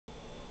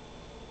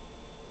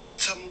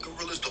them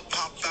gorillas to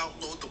pop out,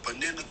 load the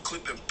banana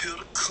clip, and peel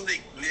the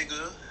click,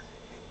 nigga.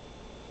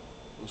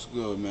 What's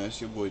good, man?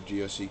 It's your boy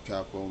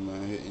GSECAPONE,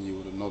 man, hitting you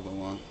with another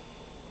one.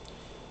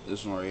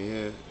 This one right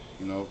here,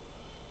 you know,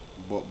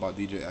 bought by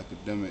DJ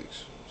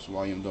Academics. So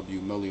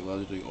YNW Melly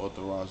allegedly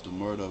authorized the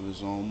murder of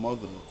his own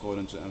mother,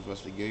 according to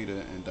Investigator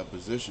and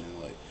Deposition.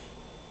 Like,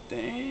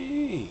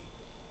 dang,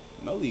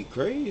 Melly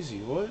crazy,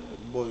 what?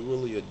 Boy,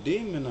 really a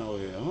demon out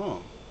here, huh?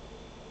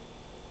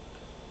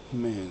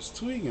 Man's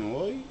tweaking,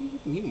 what?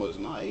 He must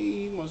not.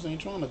 He must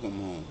ain't trying to come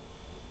home.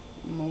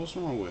 I don't know what's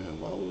wrong with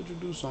him. Why would you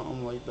do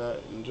something like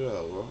that in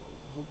jail, bro?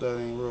 Hope that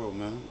ain't real,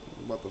 man.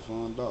 I'm about to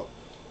find out.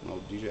 You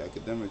know, DJ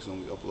Academics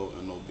don't be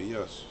uploading no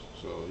BS,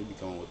 so he be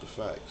coming with the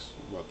facts.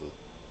 I'm about to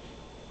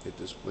hit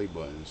this play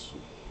button,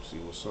 see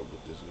what's up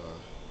with this guy,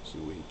 see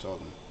what he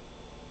talking.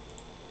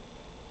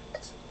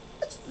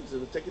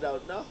 So check it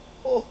out now.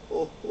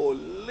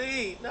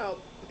 Holy now,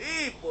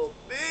 people.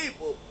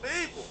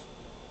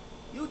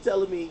 You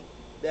telling me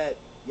that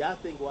y'all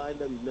think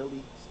YNW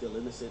Melly still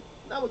innocent?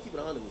 Now I'm gonna keep it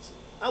 100 with you.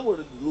 I'm one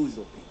of the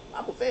delusional people.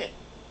 I'm a fan,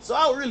 so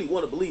I really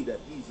want to believe that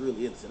he's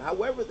really innocent.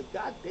 However, the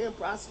goddamn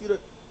prosecutor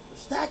is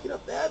stacking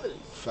up the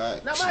evidence.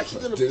 Facts. Now I'm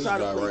actually gonna try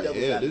to play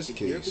devil's advocate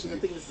here because I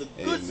think this is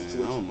a good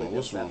situation. I don't know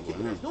what's wrong with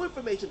him. There's new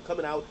information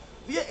coming out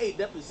via a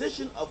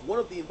deposition of one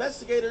of the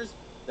investigators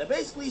that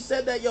basically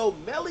said that, yo,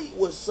 Melly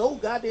was so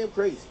goddamn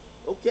crazy,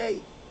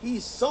 okay?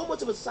 He's so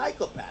much of a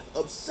psychopath,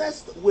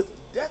 obsessed with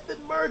death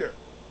and murder.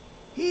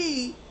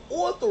 He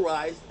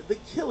authorized the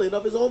killing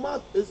of his own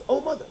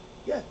mother.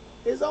 Yeah,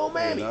 his own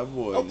mammy. Yeah, that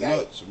boy okay?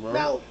 nuts, bro.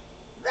 Now,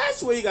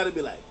 that's where you gotta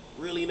be like,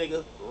 really,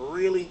 nigga?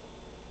 Really?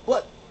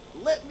 But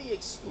let me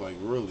explain. Like,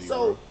 really,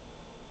 so, bro?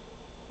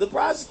 the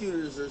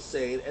prosecutors are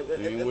saying, and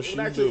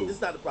actually, do? this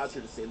is not the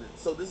prosecutor saying it.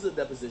 So this is a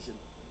deposition.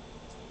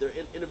 They're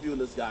interviewing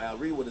this guy. I'll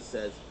read what it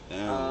says.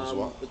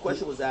 Damn, the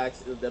question was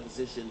asked in the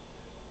deposition: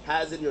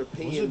 has, in your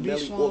opinion,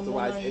 Melly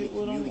authorized any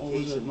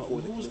communication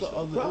for the commission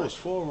of crime? There was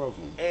 4 of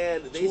them.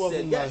 And they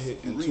said yes.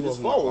 If you read his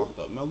phone,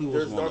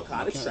 there's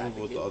narcotics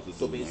trafficking.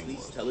 So basically,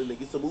 he's telling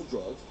niggas to move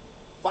drugs,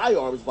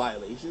 firearms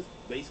violations,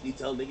 basically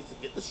telling niggas to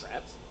get the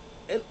straps,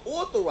 and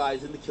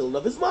authorizing the killing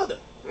of his mother.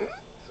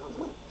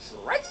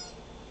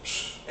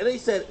 And they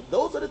said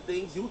those are the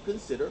things you would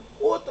consider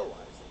authorized.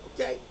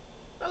 Okay.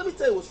 Now let me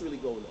tell you what's really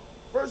going on.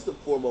 First and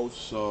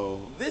foremost,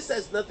 this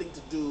has nothing to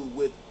do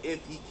with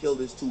if he killed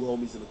his 2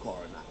 homies in the car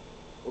or not.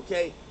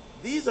 Okay?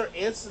 These are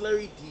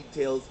ancillary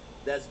details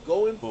that's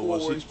going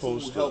forward to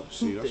help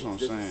see, that's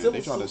what I'm saying.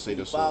 They try to say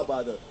this filed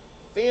by the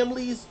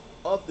families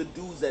of the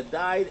dudes that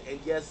died, and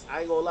yes,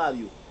 I ain't gonna lie to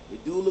you,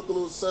 it do look a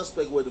little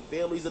suspect where the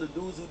families of the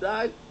dudes who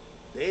died,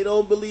 they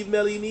don't believe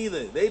Melly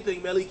neither. They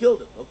think Melly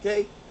killed him,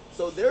 okay?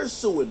 So they're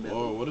suing Melly.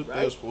 Oh, what if right?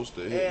 they're supposed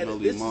to hit and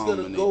Melly's mom and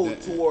this is gonna go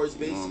towards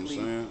you know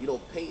basically,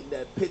 painting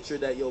that picture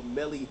that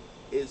Melly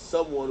is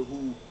someone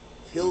who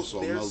killed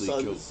their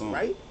sons,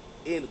 right?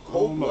 In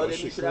cold blood, and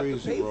he should have to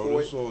pay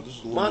for it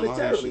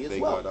monetarily as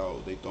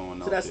well.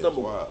 So that's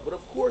number one. But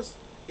of course,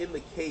 in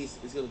the case,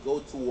 it's gonna go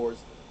towards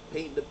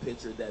painting the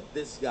picture that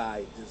this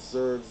guy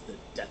deserves the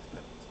death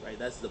penalty, right?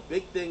 That's the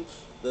big thing.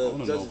 The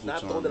judge is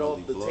not throwing it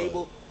off the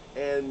table,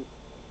 and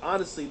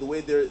honestly, the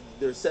way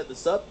they're setting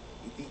this up,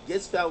 if he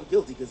gets found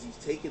guilty because he's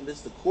taking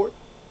this to court,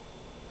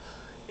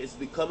 it's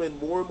becoming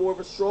more and more of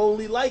a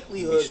strongly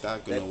likelihood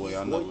that he's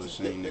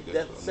going to get the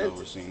death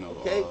sentence.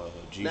 Okay?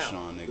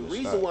 Now, the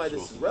reason why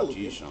this is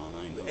relevant,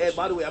 and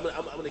by the way, I'm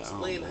going to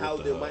explain how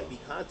there might be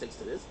context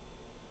to this.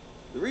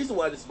 The reason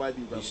why this might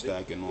be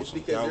relevant is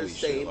because they're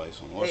saying,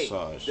 hey,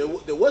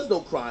 there was no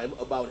crime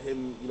about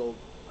him,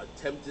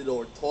 attempted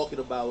or talking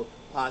about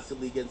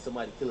possibly getting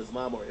somebody to kill his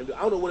mom or him.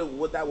 I don't know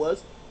what that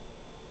was.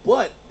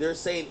 But they're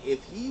saying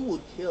if he would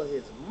kill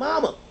his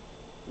mama,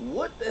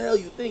 what the hell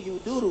you think he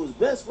would do to his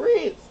best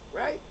friends,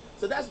 right?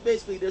 So that's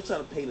basically they're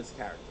trying to paint his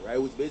character, right?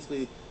 Which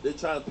basically they're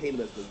trying to paint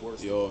him as the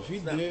worst. Yo, if he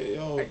did,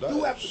 I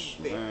do have to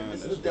be fair. Man,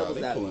 this is the devil's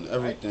they pulling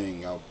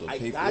everything out the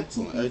paper. They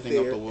pulling everything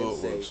out the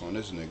woodworks on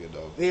this nigga,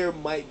 though. There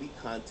might be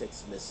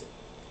context missing.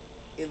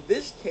 In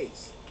this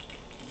case,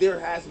 there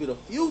has been a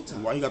few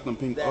times why you got them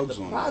pink that Uggs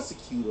the on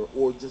prosecutor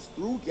or just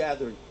through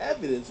gathering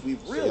evidence,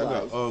 we've realized I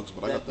got Uggs,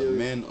 but I got the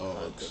men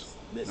Uggs.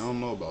 I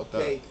don't know about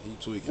that. He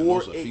tweaking.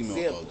 Those are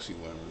female Uggs he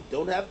wearing.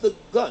 Don't have the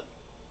gun.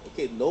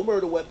 Okay, no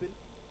murder weapon,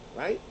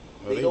 right?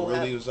 Well, they don't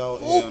really was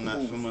out here on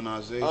that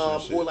feminization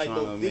shit, or like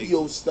the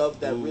video stuff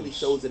that really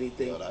shows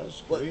anything. Yo,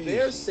 that's but crazy.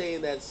 They're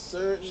saying that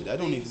certain shit, that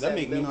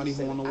make me not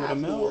even want to wear the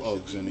male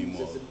Uggs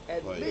anymore.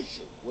 As an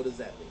admission. What does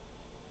that mean?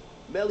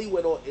 Melly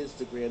went on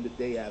Instagram the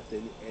day after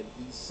and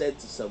he said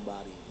to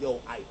somebody, yo,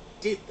 I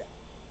did that.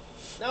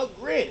 Now,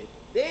 granted,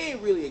 they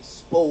ain't really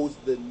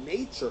exposed the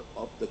nature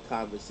of the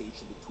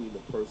conversation between the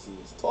person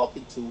he was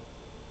talking to,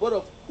 but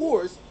of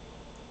course,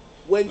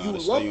 when you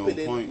lump it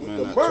in with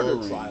the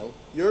murder trial,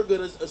 you're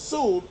gonna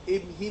assume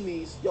he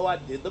means, yo, I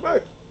did the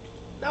murder.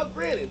 Now,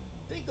 granted,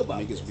 think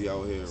about this. Be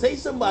out here say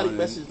somebody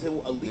messaged him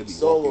a leaked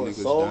song or a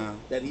song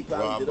that he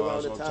probably did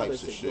around the time and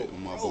said, yo,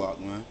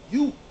 bro,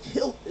 you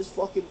killed this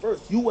fucking verse.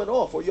 You went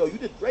off, or yo, you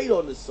did great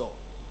on this song.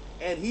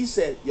 and he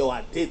said, "Yo,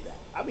 I did that."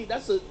 I mean,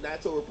 that's a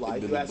natural reply.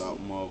 It's been about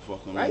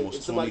motherfucking right?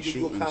 almost 20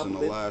 shootings in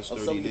the last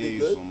 30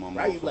 days on my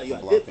right? motherfucking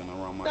Like, block and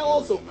around my now, area.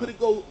 also, could it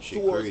go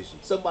towards crazy.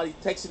 somebody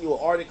texting you an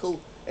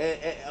article and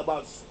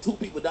about 2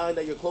 people dying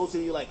that you're close to,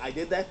 and you're like, "I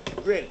did that"?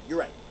 Granted, you're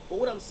right. But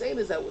what I'm saying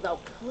is that without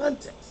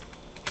context,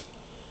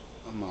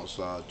 I'm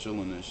outside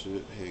chilling and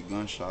shit, hear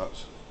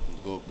gunshots,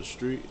 go up the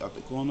street, out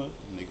the corner,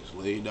 niggas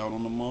laid out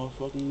on the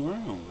motherfucking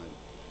ground.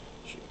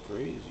 Like, shit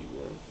crazy,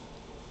 bro.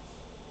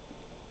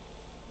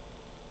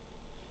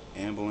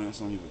 Ambulance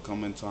don't even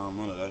come in time,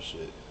 none of that shit.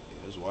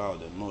 Yeah, it's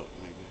wild as muck,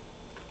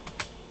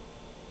 nigga.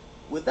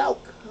 Without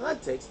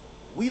context,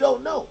 we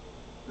don't know.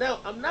 Now,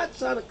 I'm not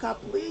trying to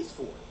cop police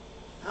for it.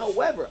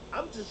 However,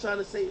 I'm just trying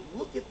to say,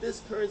 look at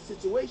this current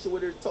situation where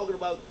they're talking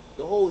about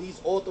the whole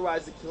he's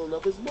authorized the killing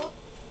of his mother.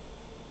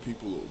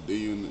 People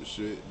ODing and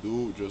shit.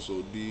 Dude just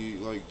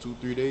OD'd like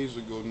 2-3 days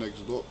ago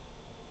next door.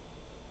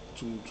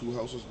 Two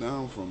houses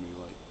down from me.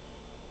 Like,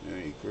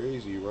 it ain't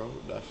crazy, bro.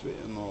 That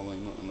fentanyl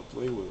ain't nothing to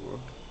play with, bro.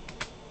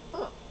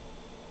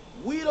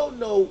 We don't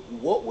know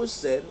what was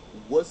said.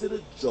 Was it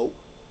a joke?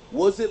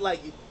 Was it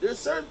like, there's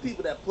certain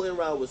people that play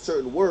around with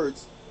certain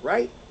words,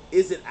 right?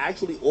 Is it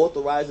actually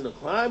authorizing a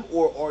crime,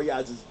 or are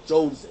y'all just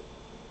jonesing?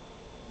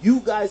 You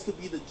guys could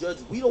be the judge.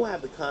 We don't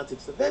have the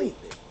context of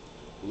anything.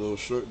 Little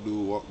short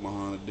dude walked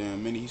behind the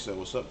damn Mini. He said,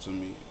 "What's up?" to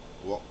me.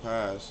 Walked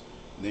past,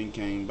 then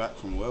came back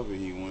from wherever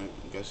he went.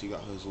 I guess he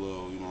got his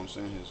little, you know what I'm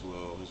saying, his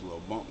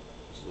little bump,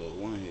 his little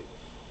one hit.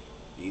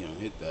 He done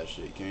hit that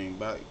shit. Came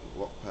back,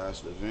 walked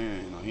past the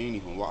van. You know, he ain't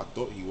even walk. I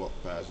thought he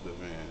walked past the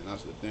van. And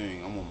that's the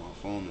thing. I'm on my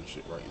phone and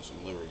shit, writing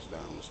some lyrics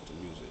down, listening to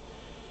music.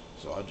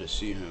 So I just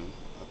see him.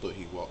 I thought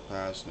he walked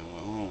past and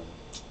went home.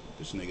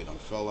 This nigga done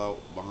fell out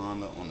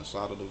behind on the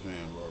side of the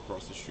van, bro,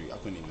 across the street. I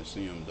couldn't even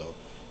see him though,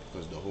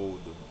 because the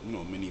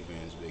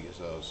minivan's big as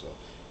hell. So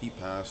he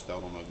passed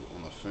out on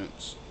a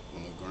fence,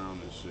 on the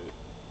ground and shit,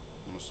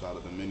 on the side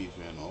of the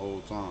minivan the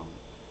whole time.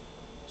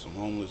 Some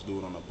homeless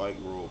dude on a bike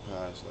rolled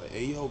past, like,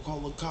 "Hey, yo, call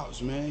the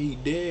cops, man, he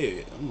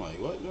dead." I'm like,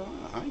 "What?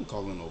 I ain't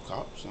calling no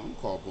cops. I'm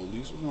call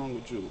police. What's wrong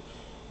with you?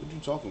 What you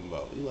talking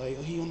about?" He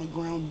like, "He on the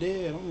ground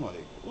dead." I'm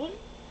like, "What?"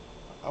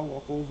 I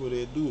walk over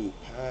there, dude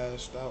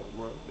passed out,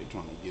 bro. They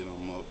trying to get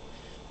him up.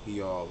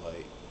 He all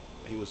like,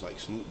 he was like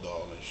Snoop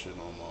Dogg and shit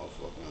on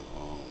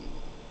motherfucking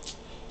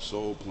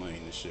Soul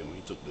Plane and shit when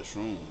he took the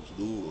shrooms.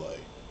 Dude,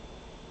 like,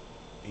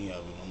 he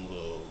having them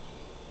little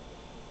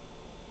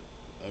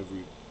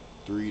every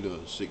 3 to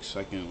 6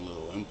 second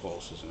little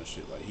impulses and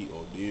shit, like he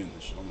ODing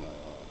and shit. I'm like,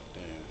 oh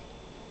damn.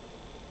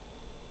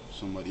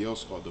 Somebody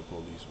else called the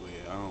police, but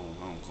yeah, I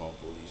don't call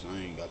police. I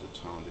ain't got the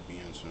time to be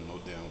answering no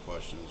damn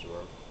questions,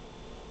 bro.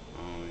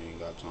 I ain't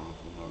got time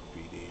for North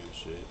PD and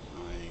shit.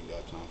 I ain't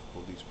got time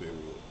for police, period.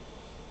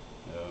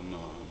 Hell no.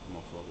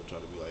 Motherfucker try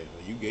to be like,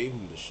 "You gave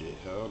him the shit."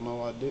 Hell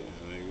no, I didn't,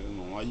 nigga. I don't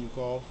know why you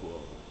called for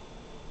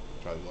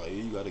it. Try to be like,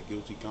 "Yeah, you got a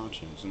guilty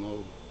conscience."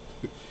 No.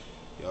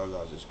 Y'all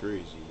guys is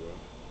crazy, bro.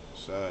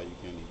 It's sad you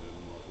can't even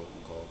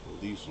motherfucking call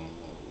police on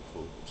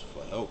folks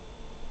for help.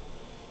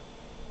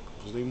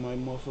 Because they might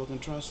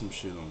motherfucking try some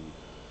shit on you.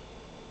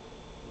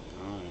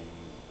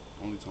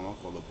 Only time I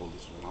called the police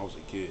was when I was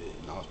a kid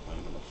and I was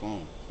playing on the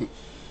phone.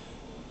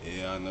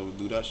 Yeah, I never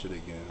do that shit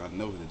again. I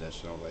never did that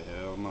shit. I was like,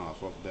 hell nah,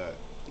 fuck that.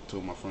 I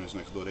told my friends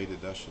next door they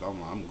did that shit.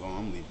 I'm like, I'm gone.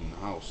 I'm leaving the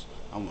house.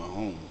 I went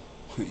home.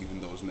 Even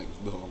though it's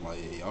next door. I'm like,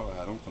 yeah, y'all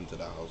right, don't come to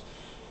the house.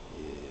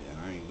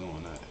 Yeah, I ain't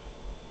doing that.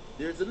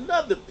 There's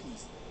another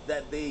piece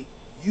that they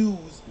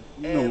use.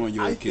 You know when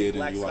you're a kid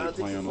and you like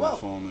playing on the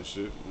phone and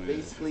shit. Yeah.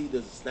 Basically,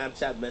 there's a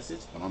Snapchat message.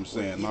 But I'm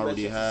saying, I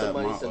already had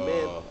my, I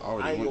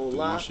already went through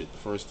my shit the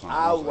first time.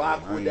 I'll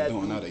rock with that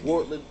dude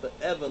Portland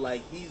forever.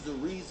 Like, he's the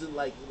reason,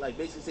 like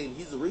basically saying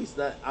he's the reason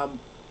that I'm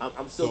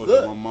still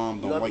good. My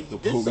mom don't like the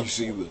police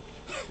either.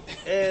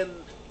 And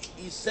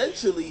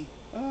essentially,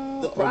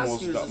 the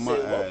prosecutors are saying,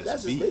 well,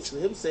 that's just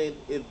basically him saying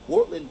if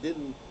Portland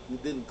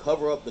didn't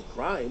cover up the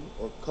crime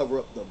or cover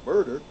up the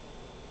murder,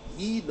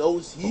 he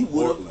knows he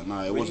would have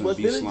pretty much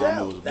been in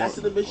jail. That's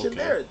an admission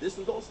there. This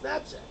was on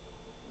Snapchat.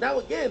 Now,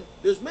 again,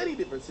 there's many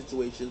different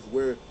situations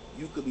where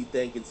you could be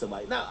thanking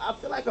somebody. Now, I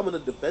feel like I'm a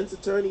defense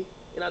attorney,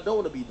 and I don't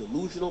want to be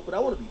delusional, but I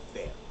want to be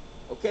fair,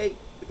 okay?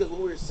 Because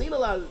when we're seeing a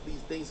lot of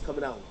these things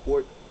coming out in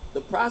court,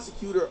 the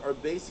prosecutor are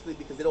basically,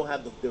 because they don't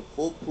have their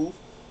full proof,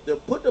 they're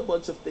putting a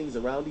bunch of things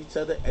around each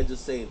other and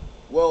just saying,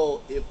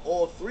 well, if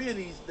all 3 of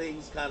these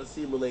things kind of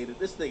seem related,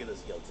 this nigga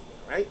is guilty,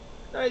 right?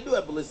 Now, they do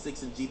have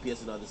ballistics and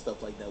GPS and other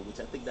stuff like that, which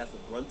I think that's the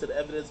brunt of the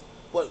evidence,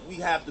 but we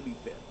have to be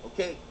fair,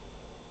 okay?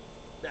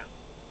 Now,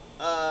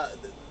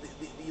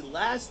 the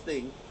last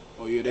thing...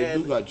 Oh, yeah, they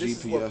do got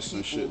GPS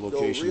and shit,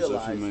 locations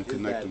of him and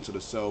connecting to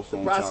the cell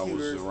phone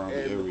towers around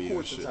the area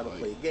and shit.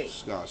 Like,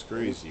 this guy's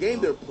crazy, the game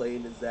they're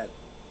playing is that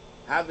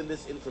having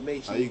this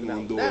information... How you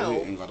gonna do a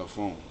hit and got a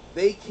phone?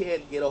 They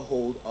can't get a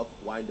hold of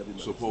YNW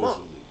Melly's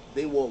mom.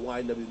 They want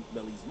YNW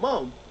Melly's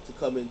mom to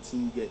come in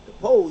to get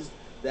deposed,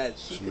 that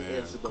she can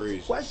answer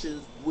those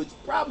questions, which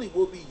probably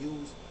will be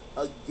used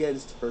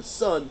against her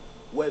son,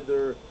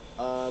 whether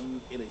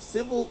in a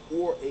civil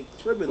or a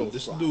criminal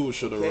this trial. Dude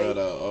should have read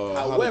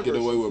How to Get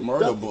Away with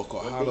Murder book,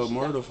 or How to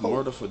Murder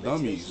for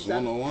Dummies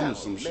 101 or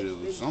some shit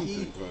or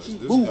something. Because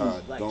this guy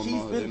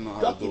didn't know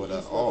how to do it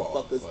at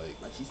all.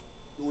 Like she's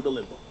doing the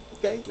limbo.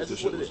 Okay, that's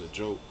just what it is. This shit was a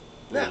joke.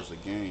 Now, it was a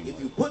game. If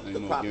you put the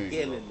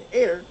propaganda in the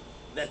air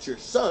that your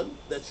son,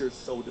 that you're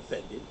so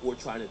defending, or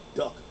trying to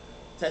duck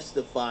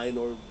testifying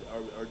or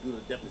doing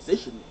a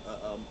deposition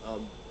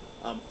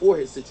for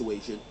his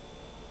situation,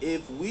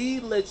 if we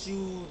let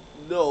you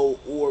know,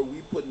 or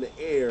we put in the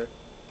air,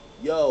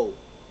 yo,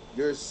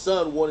 your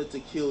son wanted to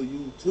kill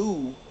you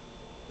too,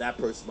 that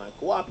person might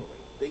cooperate.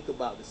 Think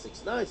about the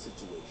 6ix9ine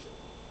situation.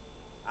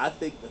 I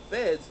think the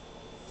feds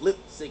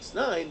flipped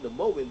 6ix9ine the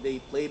moment they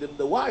played him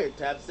the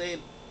wiretap,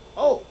 saying,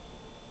 oh,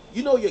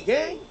 you know your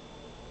gang?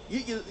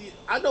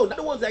 I know not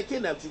the ones that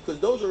kidnapped you, because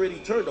those already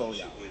turned on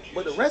y'all.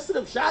 But the rest of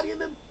them, Shotty and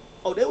them,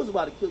 oh, they was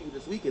about to kill you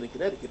this weekend in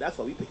Connecticut. That's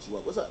why we picked you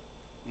up. What's up?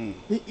 You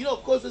know,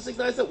 of course, the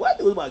 6ix9ine said, what?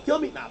 They was about to kill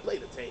me? Nah, play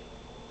the tape.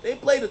 They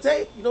played the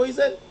tape. You know what he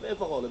said? Man,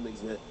 fuck all them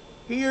niggas, man.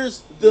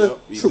 Here's the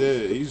truth. He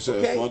did. He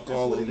said, okay? fuck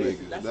all them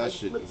niggas. That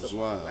shit was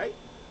wild. Right?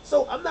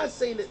 So I'm not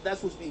saying that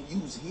that's what's being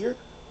used here,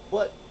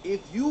 but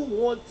if you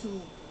want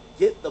to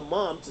get the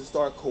mom to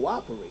start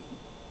cooperating,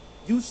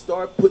 you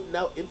start putting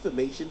out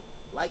information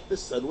like the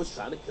son was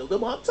trying to kill the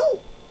mom too.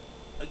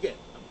 Again,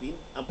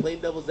 I'm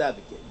playing devil's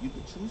advocate. You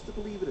can choose to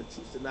believe it or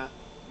choose to not.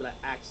 Be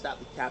like, stop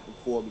the capping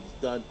for me,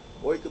 he's done.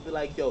 Or you could be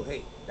like, yo,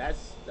 hey,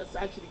 that's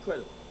actually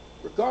credible.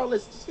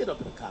 Regardless, just get up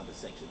in the comment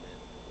section, man.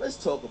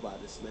 Let's talk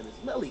about this, man. Is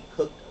Melly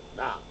cooked or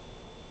not?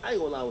 I ain't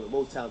gonna lie, one of the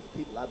most talented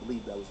people I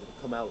believe that was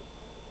gonna come out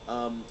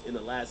in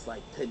the last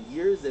like 10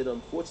 years, and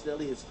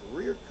unfortunately his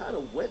career kind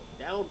of went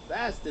down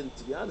fast, and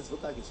to be honest,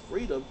 looked like his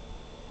freedom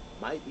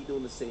might be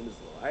doing the same as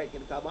well. Alright,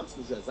 get a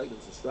comment, like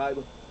and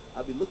subscribe.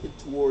 I'll be looking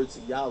towards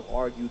y'all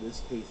argue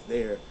this case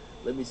there.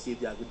 Let me see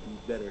if y'all could do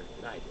better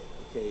than I did.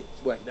 Okay,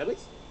 it's YNW.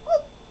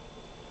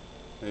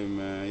 Hey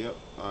man, yep,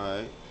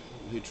 alright.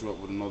 Hit you up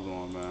with another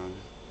one, man.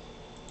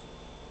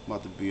 I'm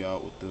about to be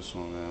out with this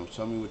one, man.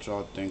 Tell me what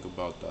y'all think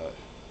about that.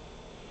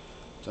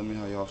 Tell me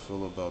how y'all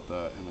feel about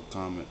that in the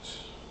comments.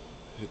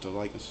 Hit the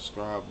like and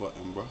subscribe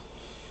button, bro.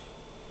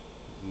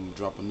 I'm gonna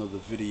drop another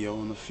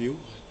video in a few.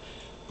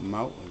 I'm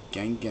out.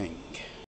 Gang gang.